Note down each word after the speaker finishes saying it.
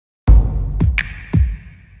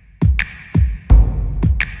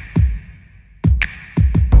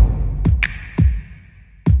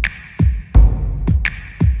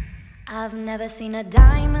I've never seen a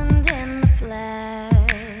diamond in the flesh.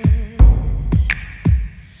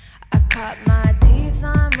 I cut my teeth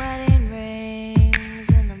on wedding rings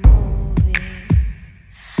in the movies.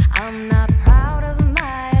 I'm not proud of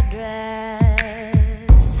my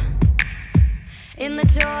address. In the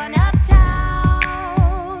torn up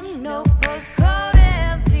town, no postcode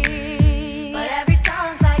envy. But every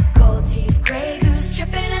song's like gold teeth, gray goose,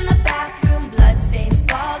 tripping in the bathroom, bloodstains,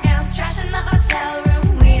 ball gowns, trash in the hotel room.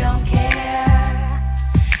 We don't care.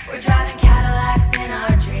 We're driving Cadillacs in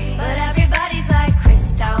our dreams. But everybody's like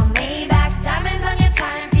cristal, maybach, diamonds on your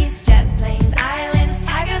timepiece, jet planes, islands,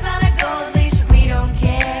 tigers on a gold leash. We don't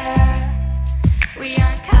care. We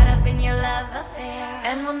aren't caught up in your love affair,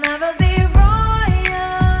 and we'll never be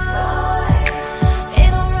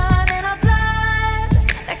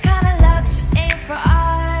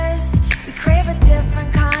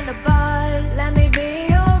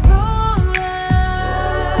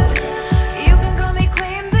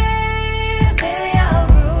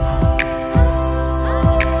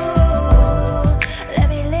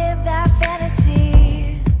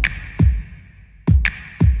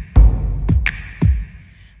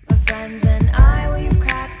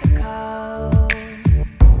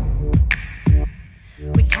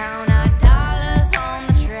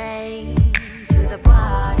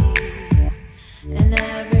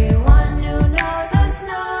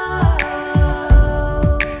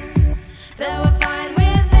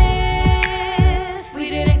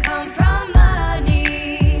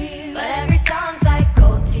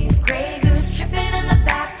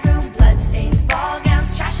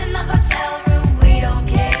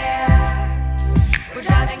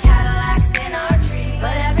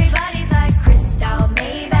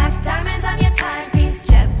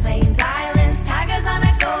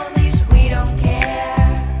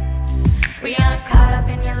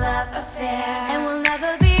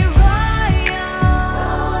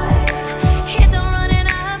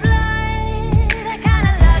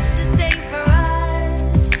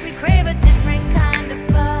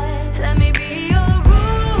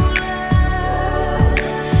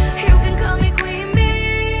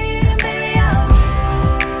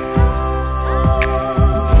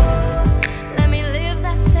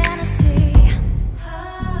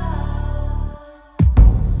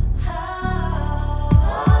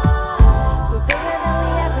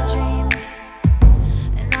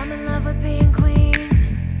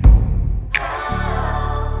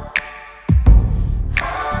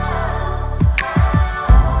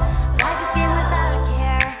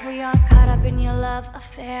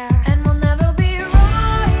affair, and we'll never be royals.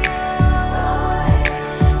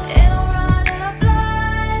 It'll run in our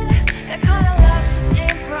blood. That kind of luck's just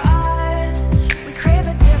ain't for us. We crave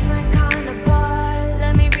a different kind of buzz.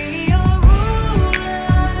 Let me be your ruler.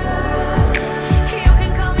 You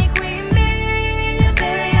can call me Queen Bee,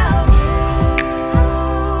 baby, I'll rule.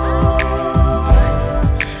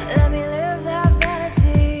 Let me live that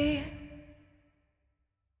fantasy.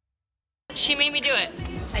 She made me do it.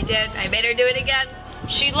 I did. I made her do it again.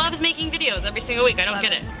 She loves making videos every single week. I don't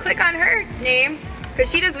get it. Click on her name, because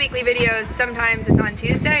she does weekly videos. Sometimes it's on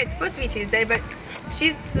Tuesday. It's supposed to be Tuesday, but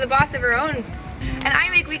she's the boss of her own. And I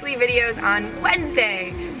make weekly videos on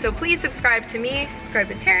Wednesday. So please subscribe to me, subscribe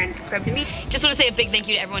to Taryn, subscribe to me. Just want to say a big thank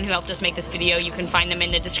you to everyone who helped us make this video. You can find them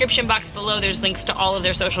in the description box below. There's links to all of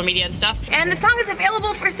their social media and stuff. And the song is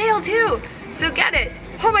available for sale too, so get it.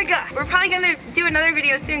 Oh my god, we're probably gonna do another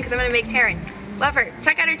video soon because I'm gonna make Taryn. Love her.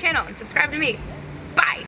 Check out her channel and subscribe to me. Bye.